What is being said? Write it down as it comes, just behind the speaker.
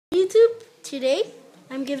Today,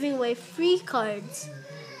 I'm giving away free cards.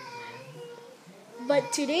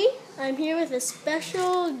 But today, I'm here with a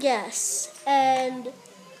special guest, and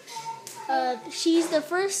she's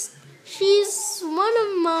one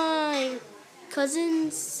of my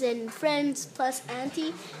cousins and friends plus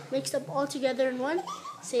auntie mixed up all together in one.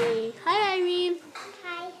 Say hi, Irene.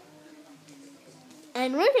 Hi.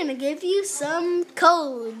 And we're gonna give you some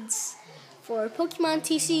codes for Pokemon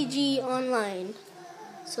TCG online.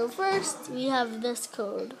 So first, we have this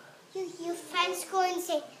code. Your friends go and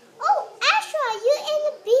say, "Oh, Asha, you in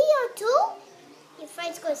the video too?" Your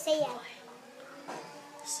friends go say that.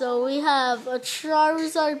 So we have a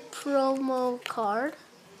Charizard promo card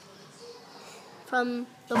from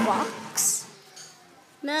the box.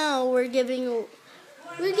 Now we're giving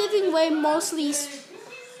away mostly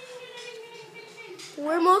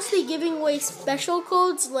giving away special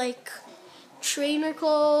codes like trainer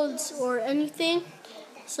codes or anything.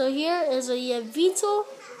 So here is a Yavito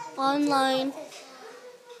online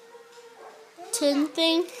tin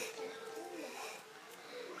thing.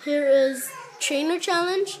 Here is trainer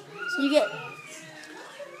challenge. So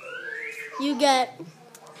you get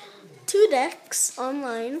 2 decks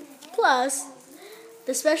online plus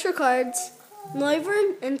the special cards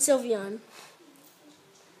Noivern and Sylveon.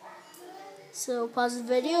 So pause the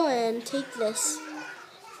video and take this.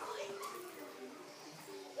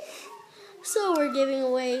 So we're giving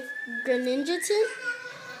away Greninjatin,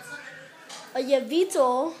 a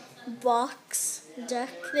Yavito box deck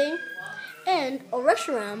thing, and a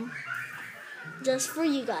Reshiram just for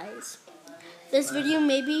you guys. This video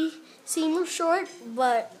maybe seems short,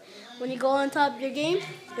 but when you go on top of your game,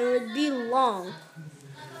 it would be long.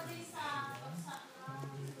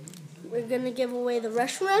 We're gonna give away the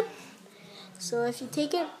Reshiram. So if you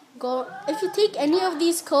take any of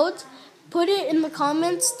these codes, put it in the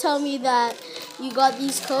comments. Tell me that you got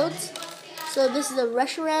these codes. So this is the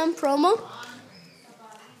Reshiram promo.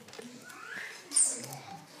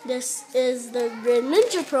 This is the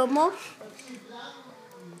Greninja promo.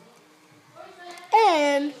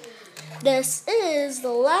 And this is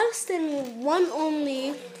the last and one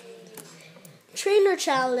only trainer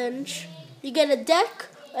challenge. You get a deck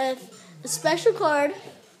with a special card,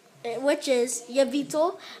 which is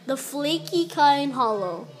Yavito, the flaky kind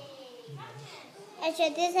hollow.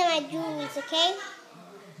 Asha, these are my jewels, okay?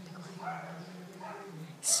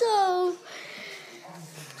 So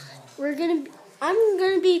I'm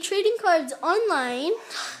gonna be trading cards online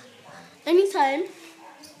anytime.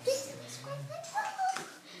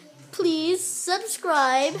 Please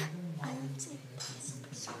subscribe.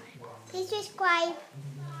 Please subscribe.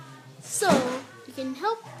 So you can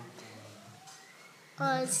help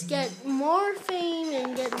us get more fame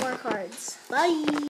and get more cards. Bye.